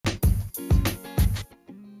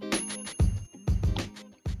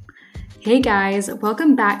Hey guys,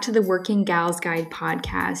 welcome back to the Working Gals Guide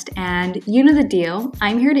podcast. And you know the deal.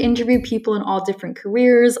 I'm here to interview people in all different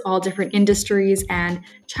careers, all different industries, and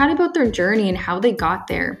chat about their journey and how they got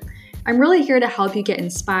there. I'm really here to help you get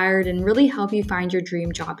inspired and really help you find your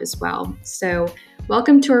dream job as well. So,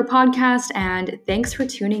 welcome to our podcast and thanks for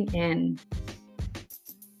tuning in.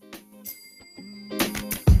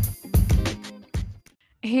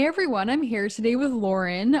 Hey everyone, I'm here today with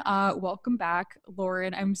Lauren. Welcome back,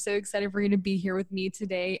 Lauren. I'm so excited for you to be here with me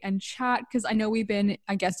today and chat because I know we've been,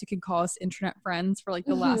 I guess you could call us internet friends for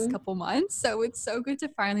the last couple months. So it's so good to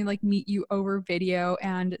finally meet you over video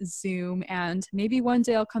and Zoom, and maybe one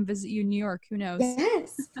day I'll come visit you in New York. Who knows?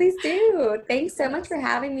 Yes, please do. Thanks so much for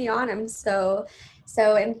having me on. I'm so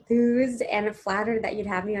enthused and flattered that you'd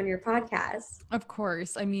have me on your podcast. Of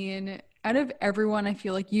course. I mean, out of everyone, I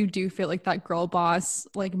feel like you do fit that girl boss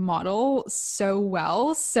model so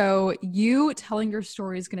well. So you telling your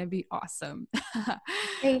story is going to be awesome.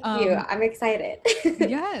 Thank you. I'm excited.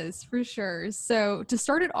 Yes, for sure. So to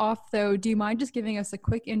start it off though, do you mind just giving us a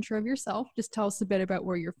quick intro of yourself? Just tell us a bit about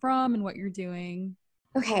where you're from and what you're doing.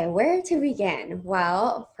 Okay, where to begin?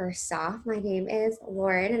 Well, first off, my name is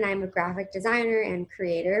Lauren and I'm a graphic designer and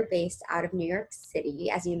creator based out of New York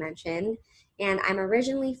City, as you mentioned. And I'm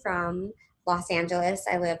originally from Los Angeles.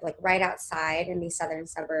 I live right outside in the southern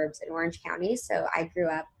suburbs in Orange County. So I grew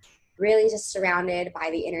up really just surrounded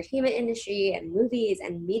by the entertainment industry and movies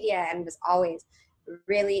and media, and was always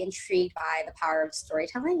really intrigued by the power of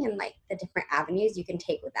storytelling and the different avenues you can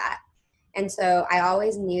take with that. And so I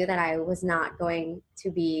always knew that I was not going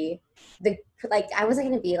to be I wasn't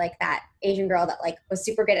going to be that Asian girl that was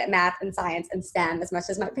super good at math and science and STEM as much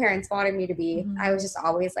as my parents wanted me to be. Mm-hmm. I was just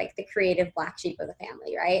always the creative black sheep of the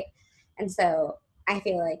family, right? And so I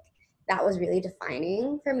feel like that was really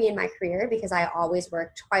defining for me in my career, because I always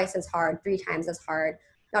worked twice as hard, 3 times as hard,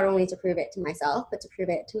 not only to prove it to myself, but to prove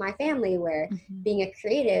it to my family, where being a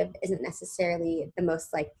creative isn't necessarily the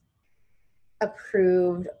most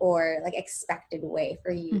approved or expected way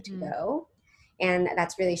for you to go. And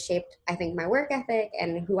that's really shaped, I think, my work ethic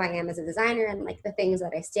and who I am as a designer, and the things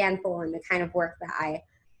that I stand for and the kind of work that I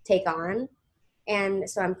take on. And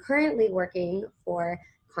so I'm currently working for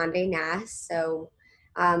Condé Nast. So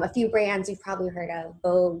a few brands you've probably heard of: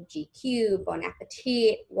 Vogue, GQ, Bon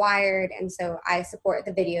Appetit, Wired. And so I support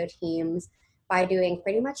the video teams by doing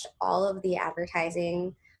pretty much all of the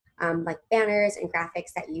advertising, banners and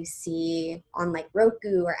graphics that you see on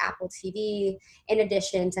Roku or Apple TV, in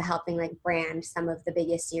addition to helping brand some of the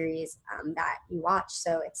biggest series that you watch.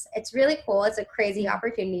 So it's really cool. It's a crazy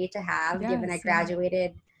opportunity to have, given I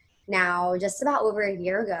graduated now just about over a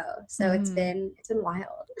year ago. So it's been wild.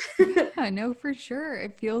 I know for sure.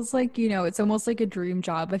 It feels it's almost like a dream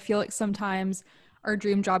job. I feel like sometimes our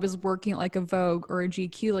dream job is working at a Vogue or a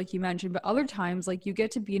GQ, like you mentioned, but other times you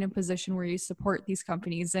get to be in a position where you support these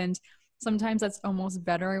companies, and sometimes that's almost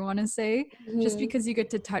better, I want to say, just because you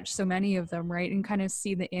get to touch so many of them, right? And kind of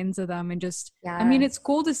see the ends of them, and just, I mean, it's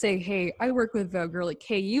cool to say, hey, I work with Vogue, or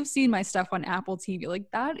hey, you've seen my stuff on Apple TV.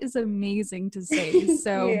 That is amazing to say.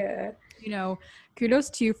 So,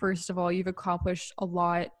 kudos to you, first of all. You've accomplished a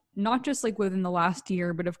lot, not just within the last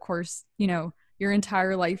year, but of course, your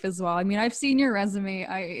entire life as well. I mean, I've seen your resume.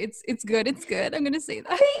 It's good. It's good. I'm gonna say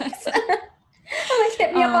that. Thanks.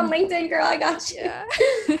 Hit me up on LinkedIn, girl. I got you. Yeah.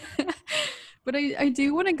 But I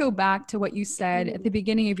do want to go back to what you said at the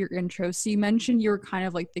beginning of your intro. So you mentioned you were kind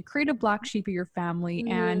of the creative black sheep of your family.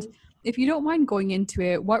 And if you don't mind going into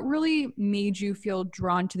it, what really made you feel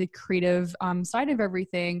drawn to the creative side of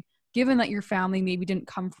everything, given that your family maybe didn't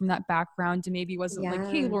come from that background and maybe wasn't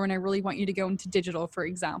hey, Lauren, I really want you to go into digital, for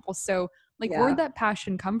example. So where'd that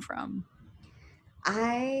passion come from?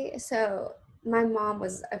 So my mom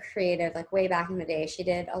was a creative, way back in the day. She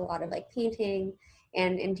did a lot of painting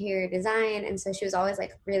and interior design. And so she was always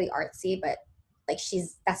really artsy, but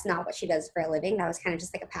that's not what she does for a living. That was kind of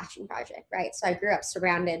just a passion project, right? So I grew up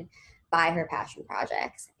surrounded by her passion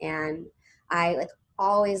projects, and I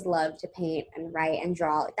always loved to paint and write and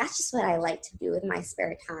draw. That's just what I like to do with my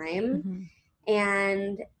spare time.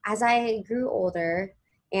 And as I grew older,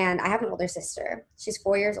 and I have an older sister, she's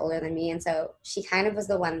 4 years older than me. And so she kind of was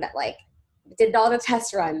the one that did all the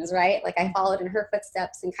test runs, right? I followed in her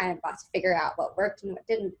footsteps and kind of got to figure out what worked and what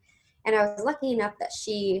didn't. And I was lucky enough that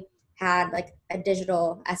she had a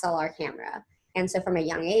digital SLR camera. And so from a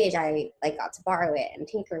young age, I got to borrow it and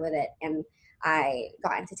tinker with it. And I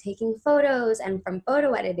got into taking photos, and from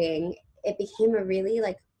photo editing, it became a really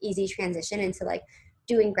easy transition into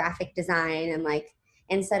doing graphic design, and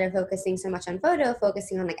instead of focusing so much on photo,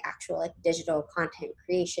 focusing on actual digital content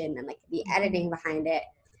creation and the editing behind it.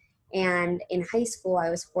 And in high school, I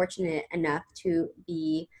was fortunate enough to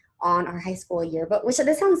be on our high school yearbook, which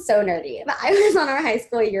this sounds so nerdy, but I was on our high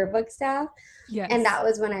school yearbook staff. And Yes. that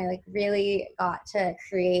was when I like really got to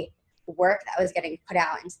create work that was getting put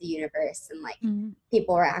out into the universe, and like Mm-hmm.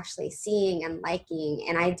 people were actually seeing and liking.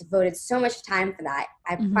 And I devoted so much time for that.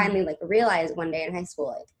 I Mm-hmm. finally like realized one day in high school,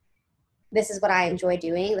 like, this is what I enjoy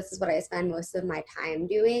doing. This is what I spend most of my time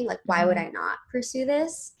doing. Like, why would Mm-hmm. I not pursue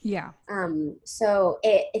this? Yeah. So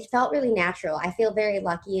it felt really natural. I feel very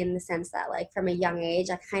lucky in the sense that like from a young age,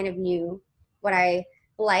 I kind of knew what I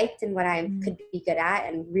liked and what I Mm-hmm. could be good at,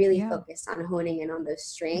 and really Yeah. focused on honing in on those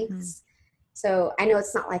Mm-hmm. strengths. So I know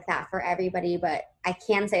it's not like that for everybody, but I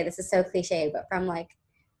can say, this is so cliche, but from like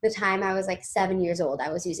the time I was like 7 years old,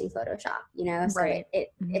 I was using Photoshop, you know? So Right.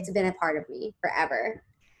 Mm-hmm. it's been a part of me forever.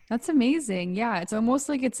 That's amazing. Yeah, it's almost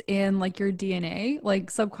like it's in like your DNA,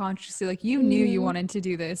 like subconsciously, like you knew you Hmm. wanted to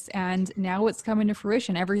do this and now it's coming to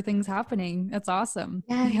fruition. Everything's happening. That's awesome.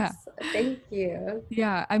 Yeah. Yes, thank you.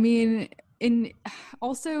 Yeah. I mean, in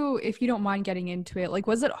also, if you don't mind getting into it, like,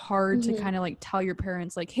 was it hard to Hmm. kind of like tell your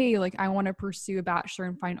parents, like, hey, like, I want to pursue a bachelor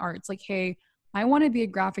in fine arts? Like, hey, I want to be a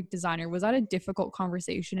graphic designer. Was that a difficult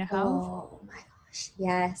conversation to have? Oh my gosh,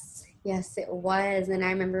 yes, yes, it was. And I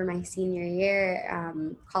remember my senior year,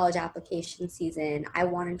 college application season, I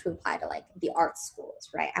wanted to apply to like the art schools,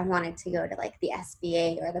 right? I wanted to go to like the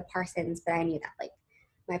SBA or the Parsons, but I knew that like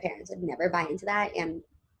my parents would never buy into that, and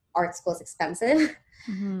art school is expensive.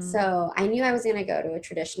 Mm-hmm. So I knew I was going to go to a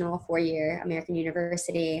traditional 4 year American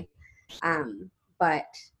university, but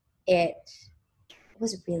it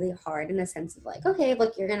was really hard in the sense of like, okay,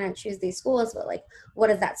 look, you're gonna choose these schools, but like, what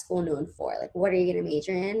is that school known for? Like, what are you gonna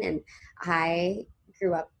major in? And I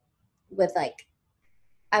grew up with like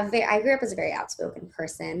I grew up as a very outspoken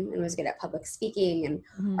person and was good at public speaking and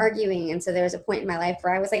Mm-hmm. arguing. And so there was a point in my life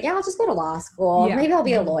where I was like, yeah, I'll just go to law school. Yeah. Maybe I'll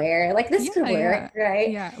be a Mm-hmm. lawyer. Like this could Yeah. work, Yeah. right?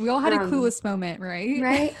 Yeah. We all had a Um, clueless moment, right?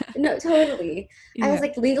 right? No, totally. I was Yeah.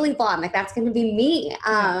 like legally blonde, like that's gonna be me.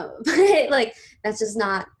 Yeah. But like that's just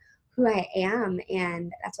not who I am,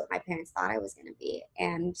 and that's what my parents thought I was gonna be.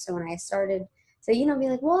 And so when I started to, be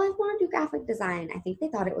like, well, I want to do graphic design, I think they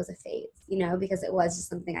thought it was a phase, because it was just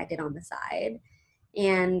something I did on the side.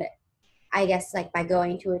 And I guess like by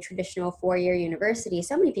going to a traditional 4 year university,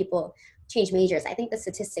 so many people change majors. I think the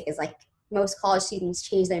statistic is like most college students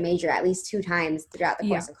change their major at least 2 times throughout the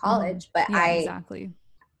Yeah. course of Mm-hmm. college. But Yeah, exactly.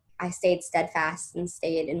 I stayed steadfast and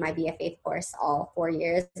stayed in my BFA course all 4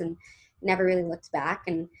 years and never really looked back.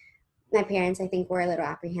 And my parents, I think, were a little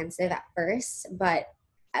apprehensive at first, but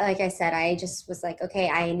like I said, I just was like, okay,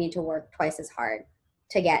 I need to work twice as hard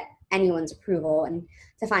to get anyone's approval and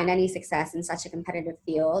to find any success in such a competitive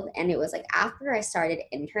field. And it was like after I started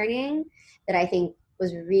interning that I think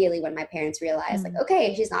was really when my parents realized, like, Mm.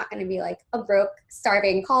 okay, she's not going to be like a broke,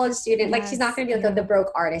 starving college student. Like, she's not Yes. going to be like the Yeah.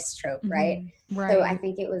 broke artist trope, right? Mm-hmm. So I Right.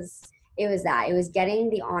 think it was that it was getting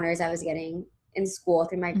the honors I was getting in school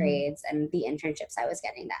through my Mm-hmm. grades and the internships I was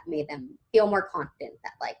getting that made them feel more confident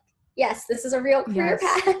that like, yes, this is a real career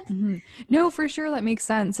Yes. path. Hmm. No, for sure. That makes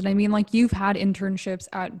sense. And I mean, like, you've had internships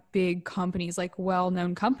at big companies, like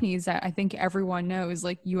well-known companies that I think everyone knows,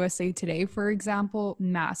 like USA Today, for example,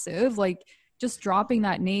 massive. Like, just dropping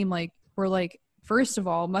that name, like, we're like, first of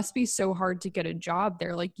all, must be so hard to get a job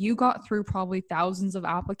there. Like, you got through probably thousands of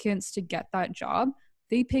applicants to get that job.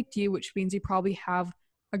 They picked you, which means you probably have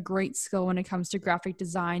a great skill when it comes to graphic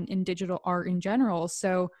design and digital art in general.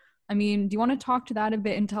 So, I mean, do you want to talk to that a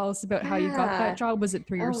bit and tell us about how you got that Yeah. job? Was it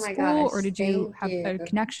through your Oh my school gosh. or did you Thank have you. a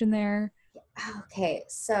connection there? Okay.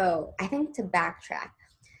 So I think to backtrack,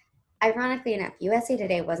 ironically enough, USA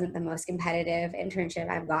Today wasn't the most competitive internship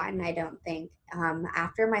I've gotten, I don't think.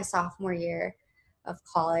 After my sophomore year of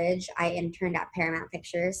college, I interned at Paramount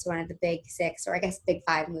Pictures, one of the big six, or I guess big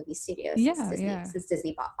five movie studios since Yeah, Disney, yeah. since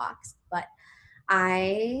Disney bought Fox. But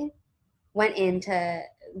I went into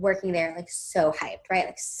working there like so hyped, right?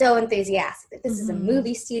 Like so enthusiastic. Like, this is a Mm-hmm.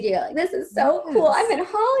 movie studio. Like this is so cool. I'm Yes. in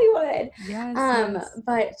Hollywood. Yes, yes.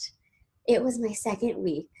 But it was my second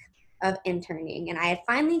week of interning, and I had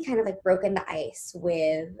finally kind of like broken the ice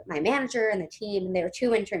with my manager and the team. And there were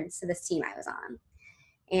two interns to this team I was on.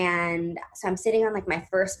 And so I'm sitting on like my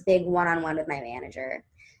first big one-on-one with my manager,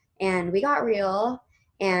 and we got real.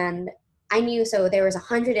 And I knew, so there was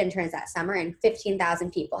 100 interns that summer and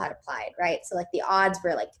 15,000 people had applied, right? So like the odds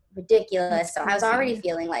were like That's ridiculous. So I was already crazy.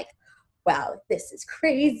 feeling like, wow, this is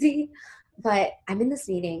crazy. But I'm in this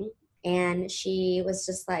meeting, and she was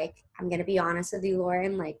just like, I'm going to be honest with you,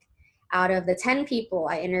 Lauren, like out of the 10 people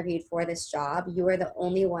I interviewed for this job, you were the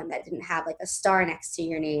only one that didn't have like a star next to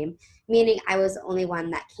your name, meaning I was the only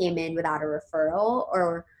one that came in without a referral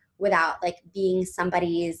or without like being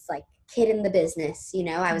somebody's like kid in the business. You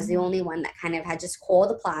know, I was the only one that kind of had just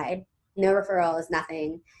cold applied, no referrals,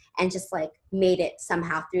 nothing, and just like made it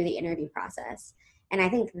somehow through the interview process. And I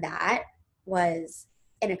think that was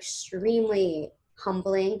an extremely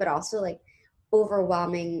humbling, but also like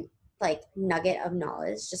overwhelming like nugget of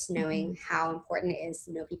knowledge, just knowing how important it is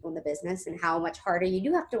to know people in the business and how much harder you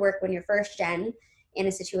do have to work when you're first gen in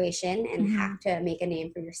a situation and have to make a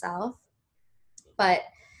name for yourself. But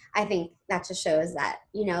I think that just shows that,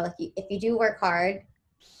 you know, if you do work hard,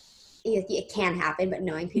 it can happen, but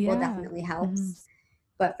knowing people definitely helps.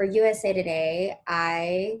 But for USA Today,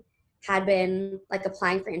 I had been like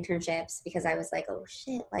applying for internships because I was like, oh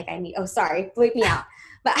shit, like I need, oh sorry, bleep me out.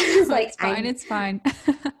 But I was like, it's fine.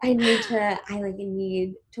 I need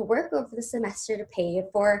to work over the semester to pay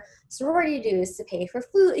for sorority dues, to pay for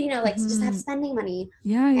food, you know, like to just have spending money.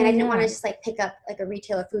 And I didn't want to just like pick up like a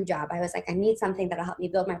retailer food job. I was like, I need something that'll help me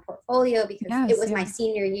build my portfolio because it was my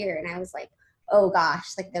senior year. And I was like, oh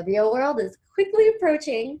gosh, like the real world is quickly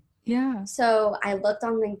approaching. Yeah. So I looked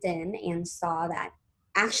on LinkedIn and saw that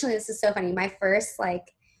actually, this is so funny. My first like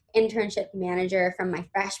internship manager from my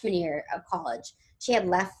freshman year of college, she had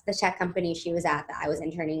left the tech company she was at that I was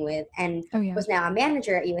interning with and was now a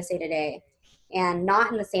manager at USA Today, and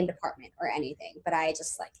not in the same department or anything. But I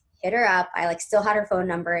just like hit her up. I like still had her phone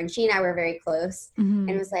number, and she and I were very close. And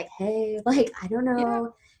it was like, hey, like I don't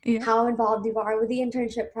know how involved you are with the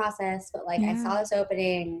internship process, but like I saw this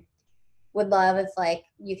opening. Would love if like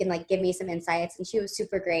you can like give me some insights. And she was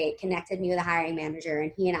super great, connected me with a hiring manager,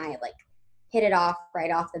 and he and I like hit it off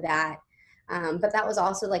right off the bat. But that was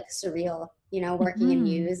also like surreal, you know, working in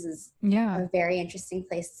news is a very interesting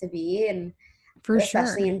place to be, and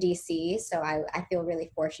especially in DC. So I feel really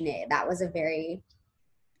fortunate. That was a very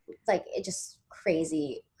like it just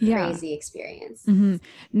crazy experience.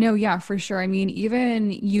 No, yeah, for sure. I mean,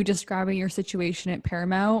 even you describing your situation at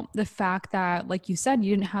Paramount, the fact that, like you said,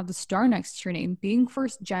 you didn't have the star next to your name, being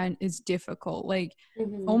first gen is difficult. Like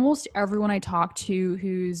almost everyone I talk to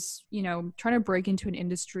who's, you know, trying to break into an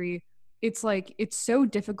industry, it's like, it's so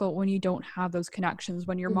difficult when you don't have those connections,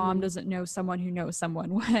 when your mom doesn't know someone who knows someone,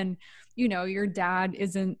 when, you know, your dad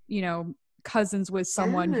isn't, you know, cousins with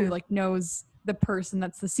someone who like knows the person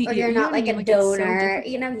that's the CEO. Or you're not like a donor,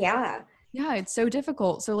 you know, Yeah, it's so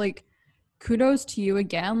difficult. So like kudos to you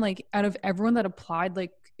again, like out of everyone that applied,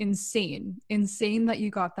 like insane that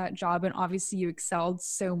you got that job, and obviously you excelled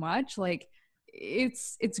so much. Like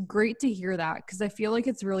it's great to hear that, because I feel like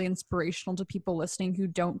it's really inspirational to people listening who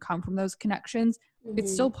don't come from those connections.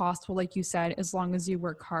 It's still possible, like you said, as long as you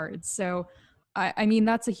work hard. So I mean,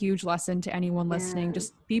 that's a huge lesson to anyone listening.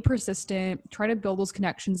 Just be persistent, try to build those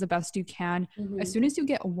connections the best you can. As soon as you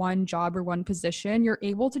get one job or one position, you're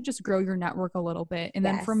able to just grow your network a little bit. And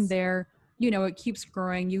then from there, you know, it keeps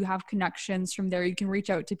growing. You have connections from there. You can reach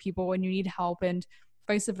out to people when you need help, and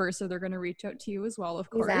vice versa. They're going to reach out to you as well, of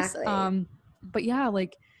course. Exactly. But yeah,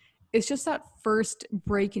 like it's just that first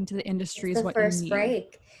break into the industry is what you need. First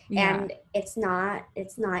break. And it's not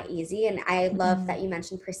easy. And I love that you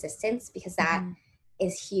mentioned persistence, because that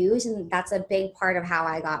is huge. And that's a big part of how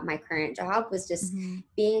I got my current job, was just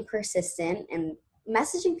being persistent. And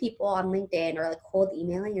messaging people on LinkedIn or like cold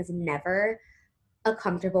emailing is never a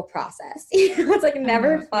comfortable process. It's like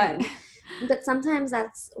never fun. But sometimes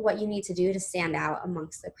that's what you need to do to stand out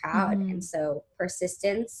amongst the crowd. And so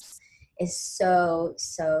persistence is so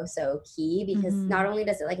key, because not only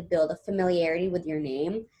does it like build a familiarity with your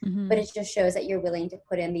name, but it just shows that you're willing to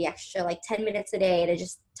put in the extra like 10 minutes a day to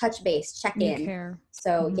just touch base, check in. Care.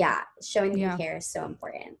 So showing that you care is so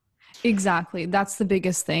important. Exactly. That's the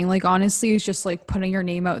biggest thing. Like, honestly, it's just like putting your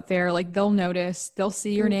name out there. Like, they'll notice, they'll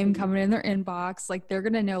see your name coming in their inbox. Like, they're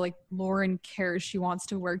going to know, like, Lauren cares. She wants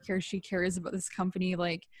to work here. She cares about this company.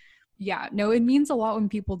 Like, yeah, no, it means a lot when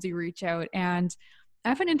people do reach out. And I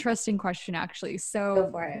have an interesting question, actually. So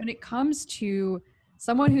when it comes to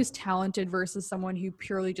someone who's talented versus someone who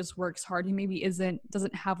purely just works hard, who maybe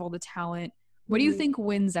doesn't have all the talent, what do you think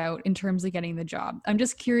wins out in terms of getting the job? I'm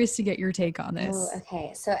just curious to get your take on this. Oh,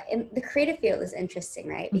 okay. So in the creative field is interesting,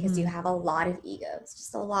 right? Because you have a lot of egos,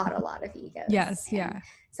 just a lot of egos. Yes, and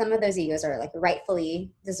some of those egos are like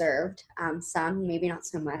rightfully deserved. Some maybe not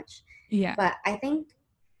so much. Yeah. But I think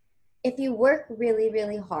if you work really,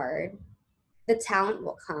 really hard, the talent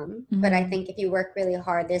will come. But I think if you work really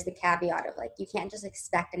hard, there's the caveat of like, you can't just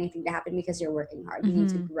expect anything to happen because you're working hard. You need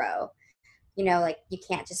to grow. You know, like you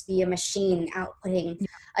can't just be a machine outputting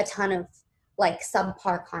a ton of like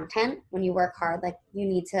subpar content. When you work hard, like you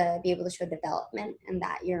need to be able to show development and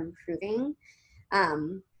that you're improving.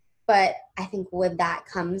 But I think with that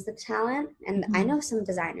comes the talent. And I know some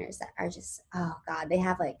designers that are just, oh God, they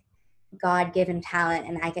have like God-given talent,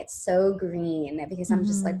 and I get so green because I'm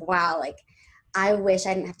just like, Mhm. wow, like I wish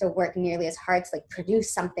I didn't have to work nearly as hard to like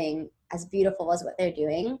produce something as beautiful as what they're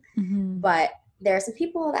doing. Mhm. But there are some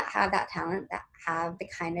people that have that talent, that have the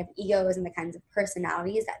kind of egos and the kinds of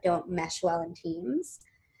personalities that don't mesh well in teams.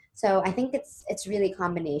 So I think it's really a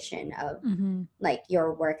combination of Mhm. like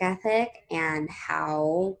your work ethic and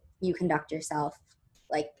how you conduct yourself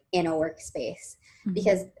like in a workspace, Mhm.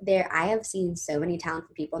 because there I have seen so many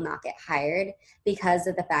talented people not get hired because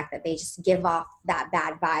of the fact that they just give off that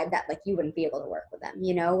bad vibe that like you wouldn't be able to work with them,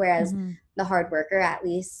 you know, whereas Mhm. the hard worker, at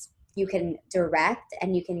least you can direct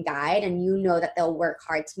and you can guide and you know that they'll work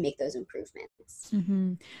hard to make those improvements.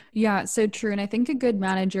 Hmm. Yeah, so true. And I think a good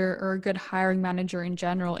manager or a good hiring manager in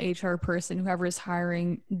general, HR person, whoever is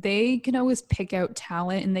hiring, they can always pick out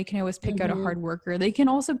talent and they can always pick out a Hmm. hard worker. They can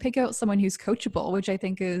also pick out someone who's coachable, which I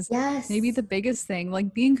think is maybe Yes. the biggest thing.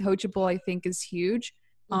 Like being coachable, I think is huge,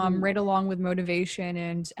 Hmm. right along with motivation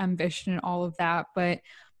and ambition and all of that. But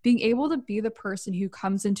being able to be the person who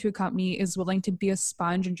comes into a company, is willing to be a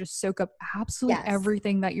sponge and just soak up absolutely Yes.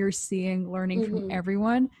 everything that you're seeing, learning from Hmm.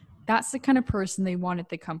 everyone, that's the kind of person they want at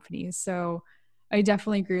the company. So I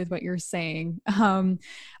definitely agree with what you're saying. I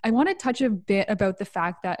want to touch a bit about the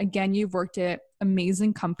fact that, again, you've worked at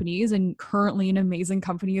amazing companies and currently an amazing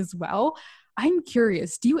company as well. I'm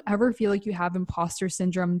curious, do you ever feel like you have imposter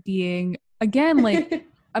syndrome being, again, like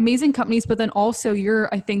amazing companies, but then also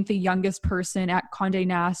you're, I think, the youngest person at Condé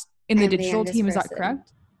Nast in I the am the digital youngest team. Is that person.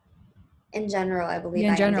 correct? In general, I believe Yeah,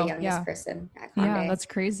 in I am the general. youngest Yeah. person at Yeah, Conde, that's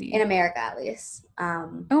in crazy. America at least.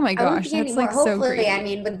 Oh my I won't gosh, be that's anymore. like so Hopefully, I crazy.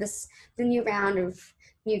 mean, with the new round of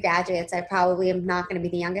new graduates, I probably am not going to be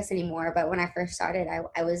the youngest anymore. But when I first started,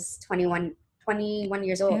 I was 21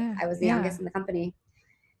 years old. Yeah, I was the yeah. youngest in the company.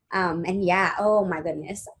 And yeah, oh my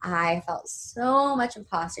goodness, I felt so much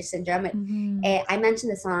imposter syndrome. Hmm. I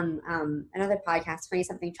mentioned this on another podcast, 20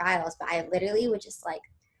 something trials, but I literally would just like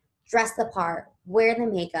dress the part, wear the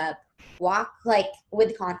makeup, walk like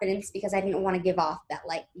with confidence because I didn't want to give off that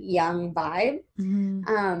like young vibe. Hmm.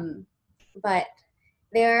 Um, but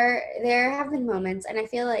there have been moments, and I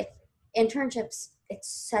feel like internships, it's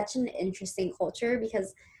such an interesting culture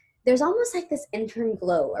because there's almost like this intern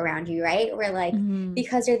glow around you, right? Where like Hmm.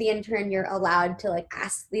 because you're the intern, you're allowed to like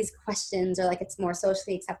ask these questions, or like it's more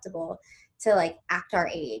socially acceptable to like act our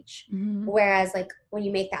age. Hmm. Whereas like when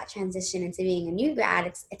you make that transition into being a new grad,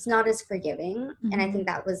 it's not as forgiving. And I Hmm. think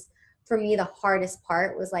that was for me the hardest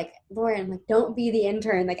part, was like, Lauren, like don't be the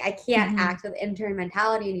intern. Like I can't Hmm. act with intern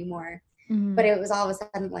mentality anymore. But Hmm. it was all of a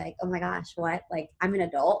sudden like, oh my gosh, what? Like I'm an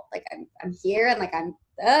adult. Like I'm here, and like I'm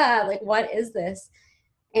like what is this?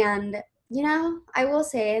 And you know, I will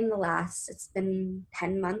say in the last, it's been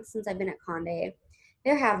 10 months since I've been at Conde.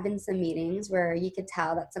 There have been some meetings where you could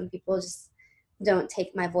tell that some people just don't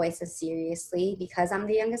take my voice as seriously because I'm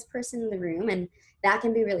the youngest person in the room, and that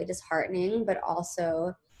can be really disheartening, but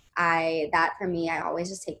also that for me, I always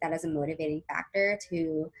just take that as a motivating factor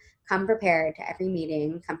to come prepared to every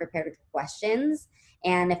meeting, come prepared with questions,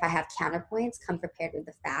 and if I have counterpoints, come prepared with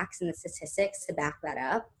the facts and the statistics to back that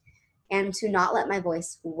up, and to not let my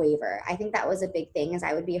voice waver. I think that was a big thing, is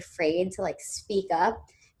I would be afraid to like speak up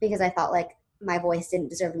because I thought like my voice didn't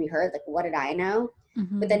deserve to be heard. Like what did I know? But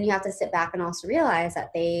Hmm. then you have to sit back and also realize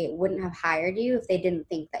that they wouldn't have hired you if they didn't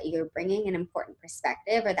think that you're bringing an important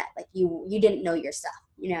perspective, or that like you didn't know your stuff,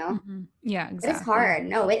 you know? Hmm. Yeah, But it's exactly. hard.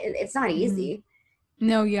 No, it's not Hmm. easy.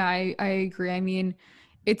 No, yeah, I agree. I mean,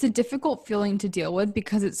 it's a difficult feeling to deal with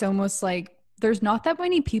because it's almost like there's not that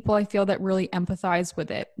many people I feel that really empathize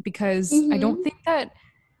with it, because I don't Hmm. think that,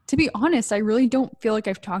 to be honest, I really don't feel like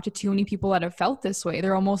I've talked to too many people that have felt this way.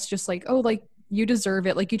 They're almost just like, oh, like you deserve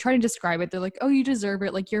it. Like you try to describe it. They're like, oh, you deserve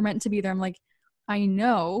it. Like you're meant to be there. I'm like, I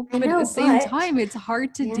know. I But at the know, same but time, it's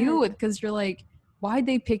hard to yeah. deal with because you're like, why'd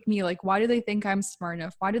they pick me? Like, why do they think I'm smart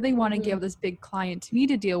enough? Why do they want to give Hmm. this big client to me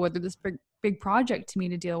to deal with, or this big project to me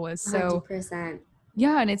to deal with? So 100%.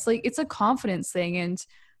 yeah, and it's like it's a confidence thing, and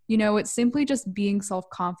it's simply just being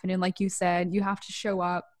self-confident. Like you said, you have to show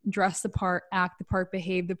up, dress the part, act the part,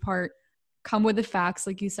 behave the part, come with the facts,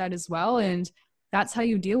 like you said as well, and that's how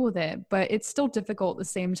you deal with it. But it's still difficult at the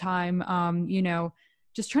same time.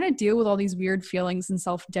 Just trying to deal with all these weird feelings and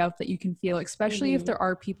self-doubt that you can feel, especially if Hmm. there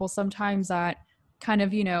are people sometimes that kind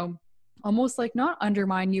of, almost like not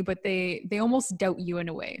undermine you, but they almost doubt you in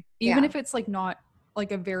a way, even Yeah. if it's like not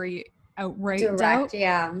like a very outright doubt. Direct,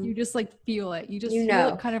 yeah. You just like feel it. You just You feel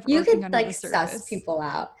it know, kind of you irking could under the like suss surface. people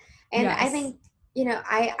out. And I Yes. think, you know,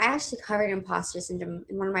 I actually covered imposter syndrome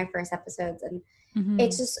in one of my first episodes. And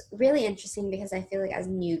it's Mhm. just really interesting because I feel like as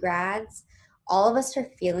new grads, all of us are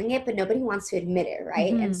feeling it, but nobody wants to admit it,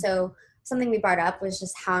 right? And Mhm. so something we brought up was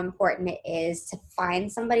just how important it is to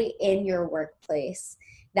find somebody in your workplace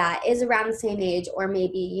that is around the same age, or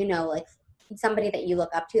maybe, you know, like somebody that you look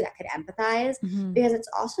up to that could empathize, Hmm. because it's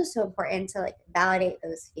also so important to like validate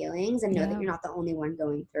those feelings and know that Yeah. you're not the only one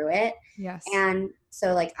going through it. Yes. And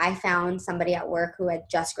so like I found somebody at work who had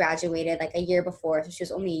just graduated like a year before, so she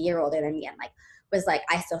was only a year older than me, and like was like,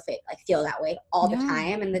 I still feel that way all the Yeah.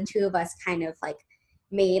 time. And the two of us kind of like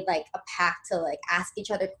made like a pact to like ask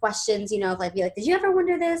each other questions, you know, of like be like, did you ever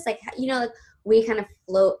wonder this? Like, you know, like we kind of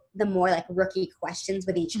float the more like rookie questions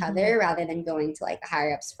with each Hmm. other rather than going to like the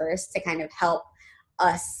higher ups first to kind of help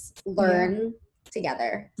us Yeah. learn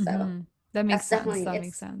together. So Hmm. That makes that's sense. definitely That makes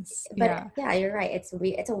it's, sense. but Yeah. yeah, you're right. It's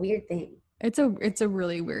a weird thing. It's a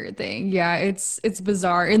really weird thing. Yeah, it's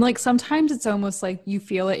bizarre. And like sometimes it's almost like you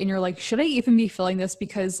feel it and you're like, should I even be feeling this?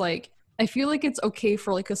 Because like I feel like it's okay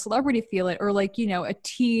for like a celebrity to feel it, or like, you know, a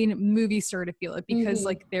teen movie star to feel it because Hmm.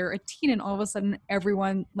 like they're a teen and all of a sudden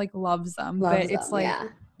everyone like loves them. But Loves it's them. like, Yeah.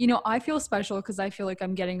 you know, I feel special because I feel like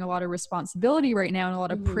I'm getting a lot of responsibility right now and a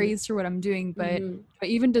lot of Hmm. praise for what I'm doing. But Hmm. I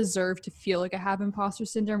even deserve to feel like I have imposter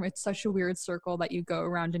syndrome. It's such a weird circle that you go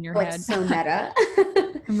around in your Oh, it's head. so meta.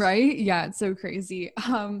 Right? Yeah, it's so crazy.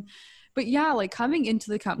 But yeah, like coming into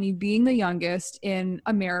the company, being the youngest in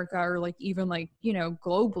America or like even like, you know,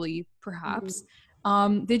 globally perhaps.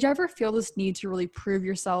 Hmm. Did you ever feel this need to really prove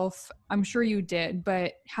yourself? I'm sure you did,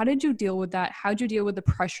 but how did you deal with that? How'd you deal with the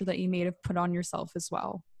pressure that you may have put on yourself as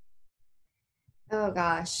well? Oh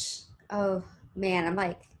gosh. Oh man, I'm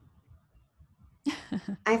like,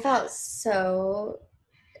 I felt so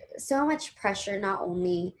much pressure, not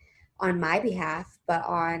only on my behalf but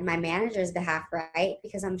on my manager's behalf, right?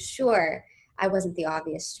 Because I'm sure I wasn't the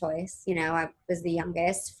obvious choice. You know, I was the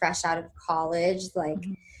youngest, fresh out of college. Like,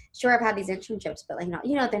 Mhm. sure, I've had these internships, but like, not,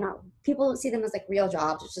 you know, they're not. People don't see them as like real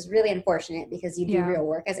jobs, which is really unfortunate because you do Yeah. real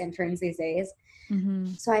work as interns these days. Hmm.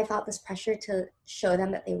 So I felt this pressure to show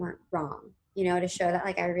them that they weren't wrong. You know, to show that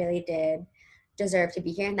like I really did deserve to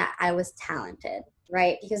be here and that I was talented,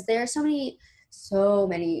 right? Because there are so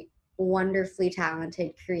many wonderfully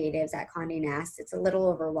talented creatives at Condé Nast. It's a little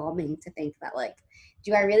overwhelming to think that like,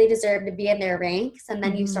 do I really deserve to be in their ranks? And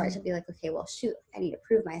then you start Hmm. to be like, okay, well, shoot, I need to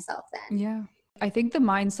prove myself then. Yeah. I think the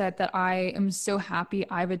mindset that I am so happy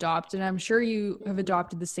I've adopted, and I'm sure you have Hmm.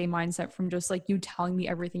 adopted the same mindset from just like you telling me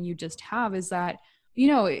everything you just have, is that, you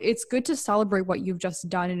know, it's good to celebrate what you've just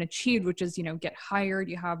done and achieved, which is, you know, get hired,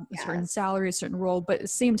 you have a certain Yes. salary, a certain role, but at the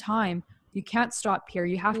same time, you can't stop here.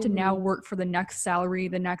 You have to now Hmm. work for the next salary,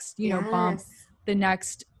 the next, you know, bump, Yes. the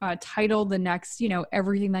next title, the next, you know,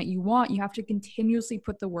 everything that you want. You have to continuously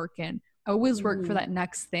put the work in, always work for Hmm. that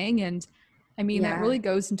next thing. And I mean, that Yeah. really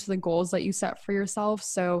goes into the goals that you set for yourself.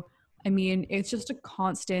 So, I mean, it's just a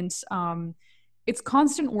constant, it's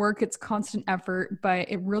constant work, it's constant effort, but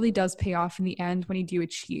it really does pay off in the end when you do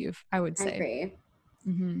achieve, I would I say. agree.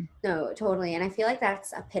 Hmm. No, totally. And I feel like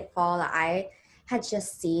that's a pitfall that I had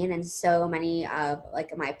just seen in so many of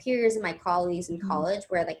like my peers and my colleagues in Hmm. college,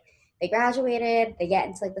 where like they graduated, they get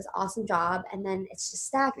into like this awesome job, and then it's just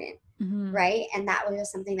stagnant, Hmm. right? And that was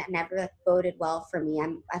just something that never like boded well for me.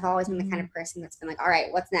 I've always been the kind Hmm. of person that's been like, all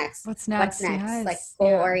right, what's next? What's What's next? next? Like Yes. goal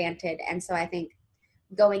Yeah. oriented. And so I think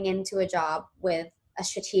going into a job with a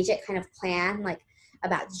strategic kind of plan, like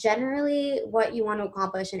about generally what you want to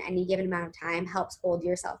accomplish in any given amount of time, helps hold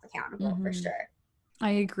yourself accountable for Hmm. sure. I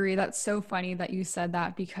agree. That's so funny that you said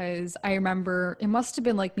that because I remember it must have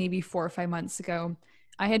been like maybe 4 or 5 months ago.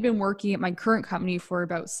 I had been working at my current company for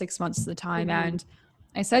about 6 months at the time. Hmm. And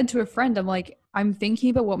I said to a friend, I'm like, I'm thinking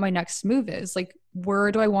about what my next move is. Like,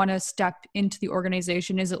 where do I want to step into the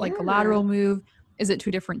organization? Is it like a Yeah. lateral move? Is it to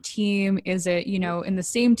a different team? Is it, you know, in the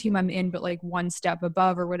same team I'm in, but like one step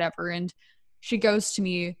above or whatever? And she goes to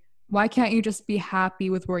me, why can't you just be happy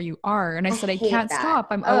with where you are? And I I said, I hate can't that. stop.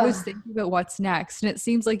 I'm always Oh, thinking about what's next. And it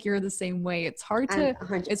seems like you're the same way. I'm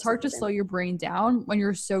 100% It's hard the to slow same. your brain down when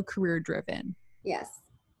you're so career driven. Yes.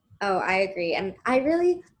 Oh, I agree. And I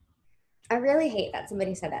really hate that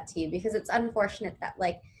somebody said that to you, because it's unfortunate that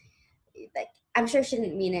like I'm sure she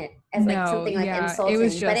didn't mean it as like No, something like yeah, it was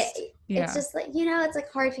insulting, but just, it's yeah, just like, you know, it's like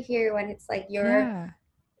hard to hear when it's like yeah,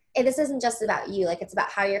 this isn't just about you, like it's about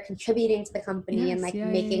how you're contributing to the company and yes, like yeah,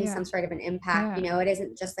 yeah, making yeah, some sort of an impact. yeah, You know, it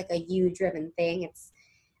isn't just like a you driven thing. It's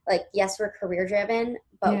like, yes, we're career driven,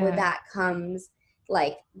 but with yeah. that comes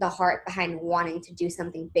like the heart behind wanting to do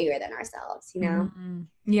something bigger than ourselves, you know? Hmm.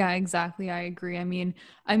 Yeah, exactly. I agree. I mean,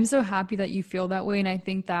 I'm so happy that you feel that way. And I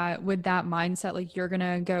think that with that mindset, like you're going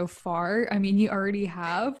to go far. I mean, you already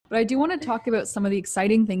have, but I do want to talk about some of the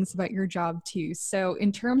exciting things about your job too. So,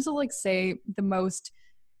 in terms of like, say, the most,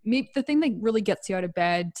 maybe the thing that really gets you out of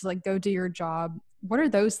bed to like go do your job, what are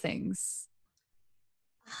those things?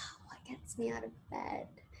 What gets me out of bed?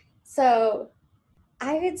 So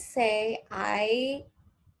I would say I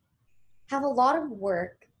have a lot of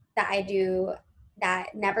work that I do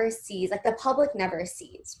that never sees, like the public never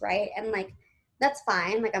sees, right? And like that's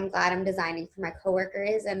fine. Like I'm glad I'm designing for my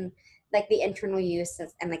coworkers and like the internal use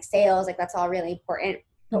and like sales, like that's all really important.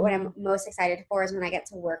 But what I'm Mhm. most excited for is when I get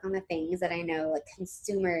to work on the things that I know like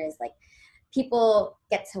consumers, like people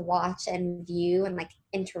get to watch and view and like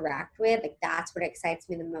interact with. Like that's what excites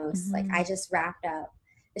me the most. Like I Mhm. just wrapped up,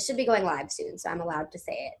 this should be going live soon, so I'm allowed to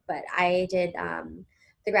say it, but I did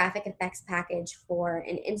the graphic effects package for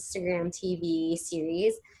an Instagram TV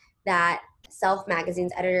series that Self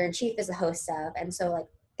Magazine's editor in chief is the host of. And so, like,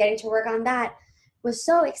 getting to work on that was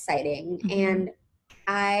so exciting. Mhm. And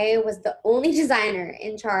I was the only designer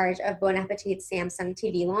in charge of Bon Appetit's Samsung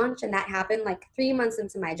TV launch. And that happened like 3 months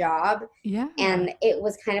into my job. Yeah. And it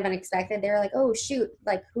was kind of unexpected. They were like, oh, shoot,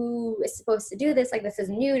 like, who is supposed to do this? Like, this is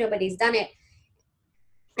new. Nobody's done it.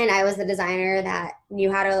 And I was the designer that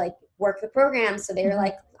knew how to like work the program. So they were Mhm.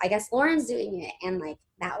 like, I guess Lauren's doing it. And like,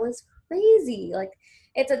 that was crazy. Like,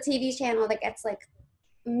 it's a TV channel that gets like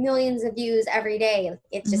millions of views every day.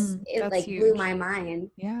 It just, Mhm. it That's like blew huge. my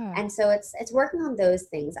mind. Yeah. And so it's working on those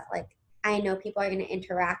things that like I know people are going to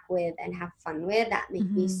interact with and have fun with that make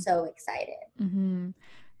me Mhm. so excited. Mhm.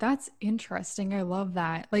 That's interesting. I love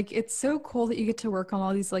that. Like it's so cool that you get to work on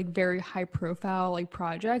all these like very high profile like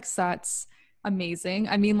projects. That's amazing.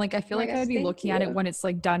 I mean, like I Oh feel my like I'd gosh, be thank looking at it you. when it's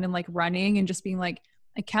like done and like running and just being like,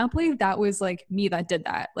 I can't believe that was like me that did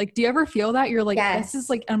that. Like, do you ever feel that? You're like, this is Yes.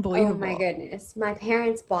 like Oh my unbelievable. goodness. My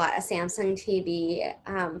parents bought a Samsung TV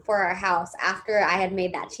for our house after I had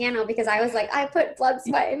made that channel because I was like, I put blood,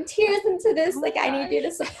 Yeah. sweat, and tears into this. Oh Like, my I need you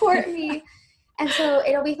to gosh. support me. And so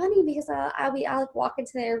it'll be funny because I'll walk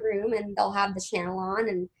into their room and they'll have the channel on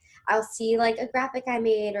and I'll see like a graphic I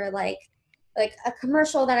made or like a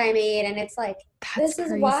commercial that I made and it's like That's this is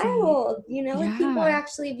crazy. wild, you know, like people are Yeah.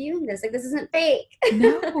 actually viewing this. Like this isn't fake.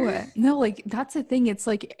 No, no, like that's the thing. It's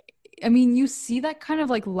like, I mean, you see that kind of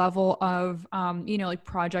like level of, like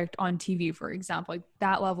project on TV, for example, like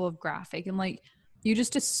that level of graphic, and like you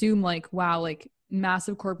just assume like, wow, like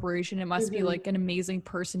massive corporation, it must be Hmm. like an amazing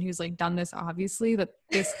person who's like done this, obviously, that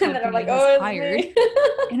this And then I'm like, company has oh, it's hired, me.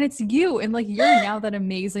 and it's you, and like you're now that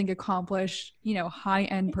amazing, accomplished, high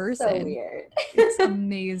end It's so person. weird. It's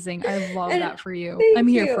amazing. I love And that for you. I'm thank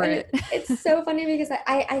here you. for And it. it's so funny because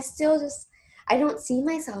I still just I don't see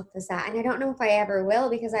myself as that. And I don't know if I ever will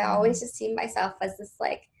because I always Mhm. just see myself as this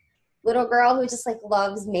like little girl who just like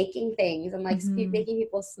loves making things and like Mhm. making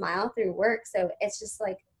people smile through work. So it's just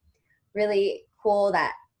like really cool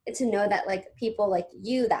that to know that like people like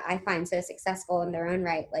you that I find so successful in their own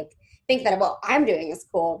right, like think that what I'm doing is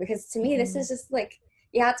cool because to me this is Mhm. just like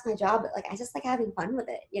yeah, it's my job, but like I just like having fun with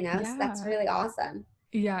it, you know? So that's Yeah. really awesome.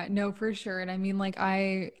 Yeah, no, for sure. And I mean, like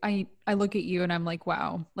I look at you and I'm like,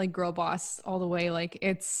 wow, like girl boss all the way. Like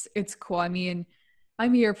it's cool. I mean,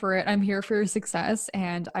 I'm here for it. I'm here for your success.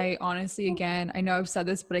 And I honestly, again, I know I've said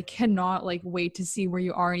this, but I cannot like wait to see where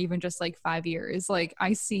you are in even just like 5 years. Like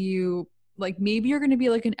I see you like maybe you're gonna be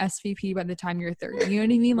like an SVP by the time you're 30. You know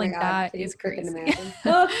what I Oh mean? my Like God, that is please freaking crazy. imagine.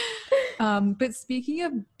 But speaking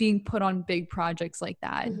of being put on big projects like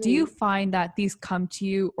that, do you Hmm. find that these come to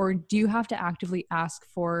you, or do you have to actively ask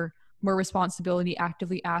for more responsibility,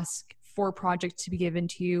 actively ask for projects to be given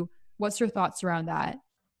to you? What's your thoughts around that?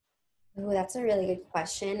 Oh, that's a really good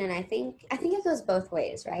question. And I think it goes both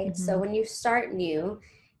ways, right? So Hmm. when you start new,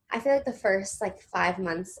 I feel like the first like 5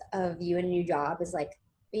 months of you in a new job is like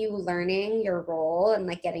you learning your role and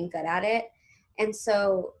like getting good at it. And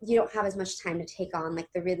so you don't have as much time to take on like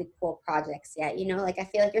the really cool projects yet. You know, like I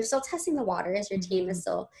feel like you're still testing the waters. Your team Hmm. is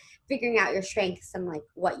still figuring out your strengths and like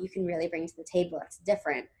what you can really bring to the table. It's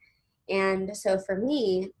different. And so for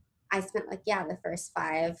me, I spent like, yeah, the first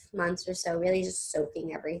 5 months or so really just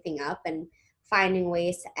soaking everything up and finding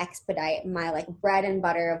ways to expedite my like bread and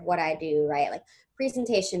butter of what I do, right? Like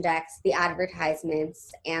presentation decks, the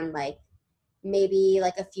advertisements, and like maybe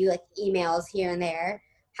like a few like emails here and there.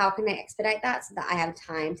 How can I expedite that so that I have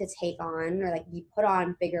time to take on or like be put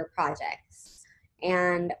on bigger projects?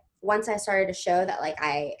 And once I started to show that like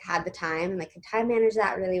I had the time and like could time manage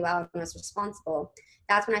that really well and was responsible,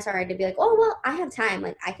 that's when I started to be like, oh well, I have time.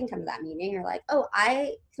 Like I can come to that meeting, or like, oh,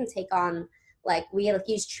 I can take on like we like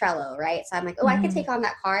use Trello, right? So I'm like, oh, I could Hmm. take on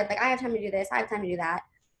that card. Like I have time to do this. I have time to do that.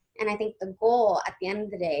 And I think the goal at the end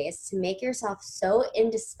of the day is to make yourself so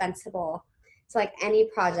indispensable to like any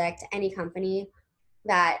project, any company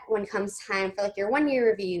that when comes time for like your 1 year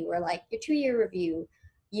review or like your 2 year review,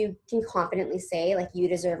 you can confidently say like you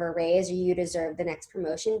deserve a raise or you deserve the next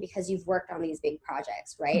promotion because you've worked on these big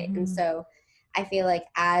projects, right? And Mm-hmm. so I feel like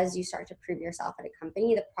as you start to prove yourself at a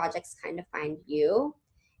company, the projects kind of find you.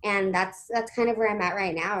 And that's kind of where I'm at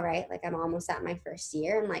right now, right? Like I'm almost at my first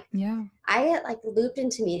year and like Yeah. I get like looped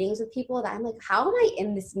into meetings with people that I'm like, how am I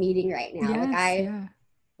in this meeting right now? Like Yes. I Yeah.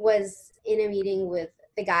 was in a meeting with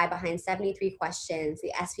the guy behind 73 questions,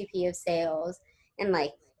 the SVP of sales, and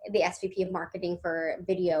like the SVP of marketing for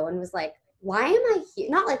video, and was like, why am I here?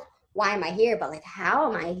 Not like, why am I here, but like,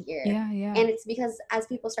 how am I here? Yeah. Yeah. And it's because as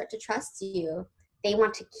people start to trust you, they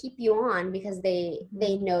want to keep you on because they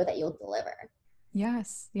Mhm. know that you'll deliver.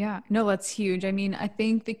 Yes. Yeah. No, that's huge. I mean, I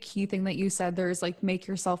think the key thing that you said there is like make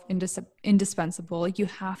yourself indispensable. Like you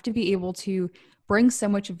have to be able to bring so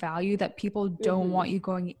much value that people don't Hmm. want you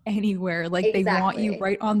going anywhere. Like they want you Exactly.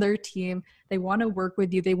 right on their team. They want to work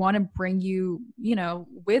with you. They want to bring you,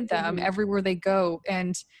 with them Hmm. everywhere they go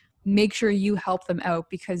and make sure you help them out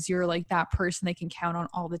because you're like that person they can count on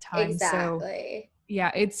all the time. So, Exactly.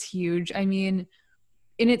 yeah, it's huge. I mean,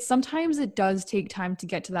 and it's sometimes it does take time to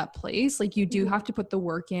get to that place. Like you do Hmm. have to put the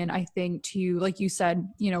work in, I think, to, like you said,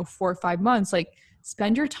 4 or 5 months, like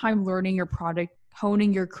spend your time learning your product,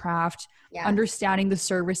 honing your craft, Yes. understanding the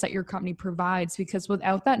service that your company provides, because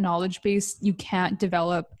without that knowledge base, you can't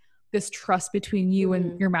develop this trust between you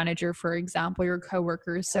and Hmm. your manager, for example, your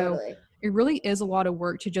coworkers. So Totally. it really is a lot of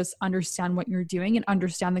work to just understand what you're doing and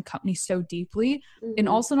understand the company so deeply. And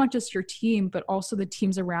Hmm. also not just your team, but also the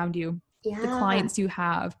teams around you, the Yeah. clients you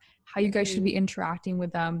have, how you guys should Hmm. be interacting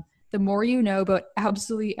with them. The more you know about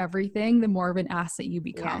absolutely everything, the more of an asset you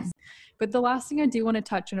become. Yes. But the last thing I do want to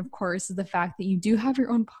touch on, of course, is the fact that you do have your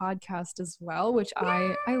own podcast as well, which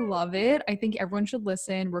I love it. I think everyone should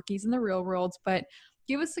listen, Rookies in the Real World. But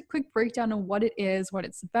give us a quick breakdown of what it is, what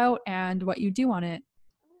it's about, and what you do on it.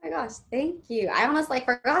 Oh my gosh, thank you. I almost like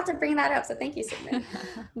forgot to bring that up, so thank you, Sigmund.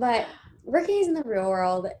 But Rookies in the Real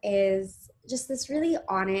World is just this really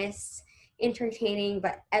honest, entertaining,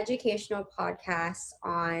 but educational podcast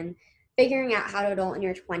on figuring out how to adult in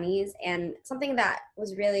your 20s. And something that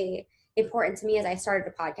was really important to me as I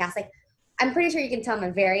started a podcast, like I'm pretty sure you can tell I'm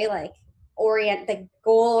a very like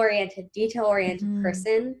goal oriented, detail oriented Mhm.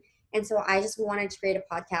 person. And so I just wanted to create a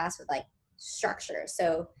podcast with like structure.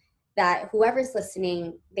 So that whoever's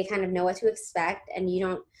listening, they kind of know what to expect, and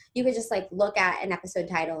you could just like look at an episode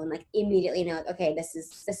title and like immediately know, like, okay, this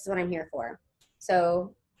is what I'm here for.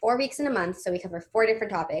 So 4 weeks in a month, so we cover 4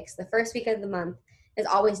 different topics. The first week of the month is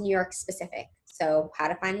always New York specific, so how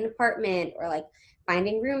to find an apartment or like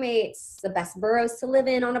finding roommates, the best boroughs to live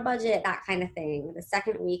in on a budget, that kind of thing. The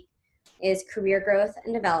second week is career growth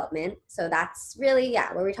and development, so that's really,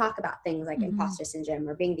 yeah, where we talk about things like Mhm. imposter syndrome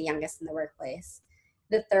or being the youngest in the workplace.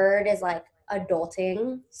 The third is like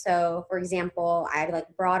adulting. So, for example, I like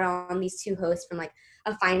brought on these two hosts from like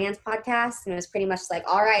a finance podcast, and it was pretty much like,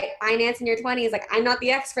 all right, finance in your 20s, like I'm not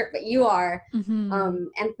the expert, but you are. Mhm.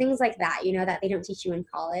 And things like that, that they don't teach you in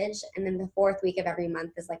college. And then the fourth week of every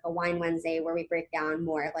month is like a wine Wednesday where we break down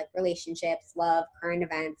more of like relationships, love, current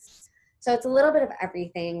events. So it's a little bit of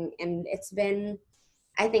everything. And it's been,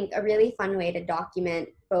 I think, a really fun way to document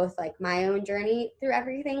both like my own journey through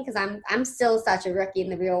everything, because I'm still such a rookie in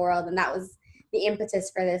the real world, and that was the impetus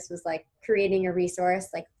for this, was like creating a resource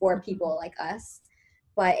like for Mhm. people like us.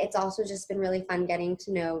 But it's also just been really fun getting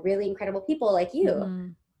to know really incredible people like you.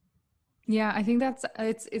 Mhm. Yeah, I think that's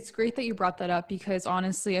it's great that you brought that up because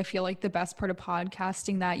honestly, I feel like the best part of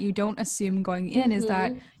podcasting that you don't assume going in is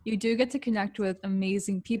that Hmm. you do get to connect with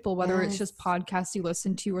amazing people, whether it's just Yes. podcasts you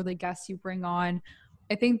listen to or the guests you bring on.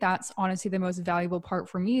 I think that's honestly the most valuable part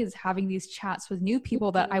for me is having these chats with new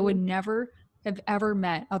people that I would Hmm. never have ever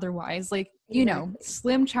met otherwise. Like, Exactly.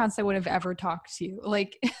 slim chance I would have ever talked to you.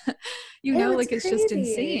 Like, Ew, it's like it's just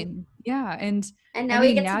crazy. insane. Yeah. And And I now we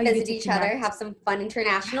mean, get now to you get visit to each other, connect. have some fun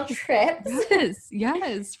international Yes. trips.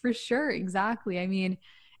 Yes, for sure. Exactly. I mean,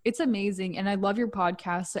 it's amazing. And I love your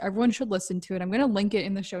podcast. So everyone should listen to it. I'm going to link it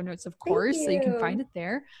in the show notes, of Thank course, so you can find you. it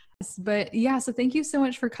there. But yeah, so thank you so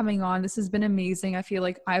much for coming on. This has been amazing. I feel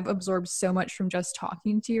like I've absorbed so much from just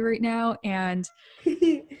talking to you right now. And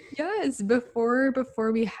yes, before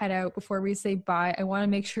we head out, before we say bye, I want to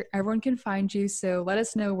make sure everyone can find you. So let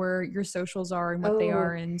us know where your socials are and what they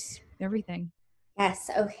are Oh, and everything.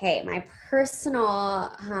 yes. Okay. My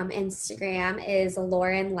personal Instagram is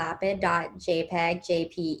laurenlapid.jpeg,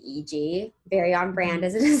 JPEG. Very on brand Mhm.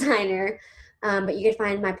 as a designer. But you can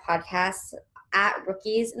find my podcast at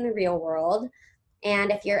Rookies in the Real World.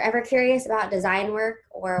 And if you're ever curious about design work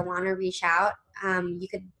or want to reach out, you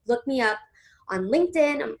could look me up on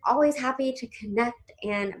LinkedIn. I'm always happy to connect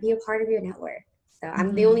and be a part of your network. So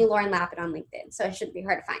I'm the only Lauren Lapid on LinkedIn, so it shouldn't be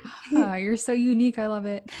hard to find. You're so unique. I love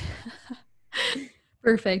it.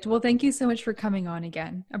 Perfect. Well, thank you so much for coming on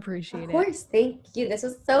again. Of Appreciate it. course, thank you. This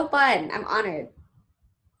was so fun. I'm honored.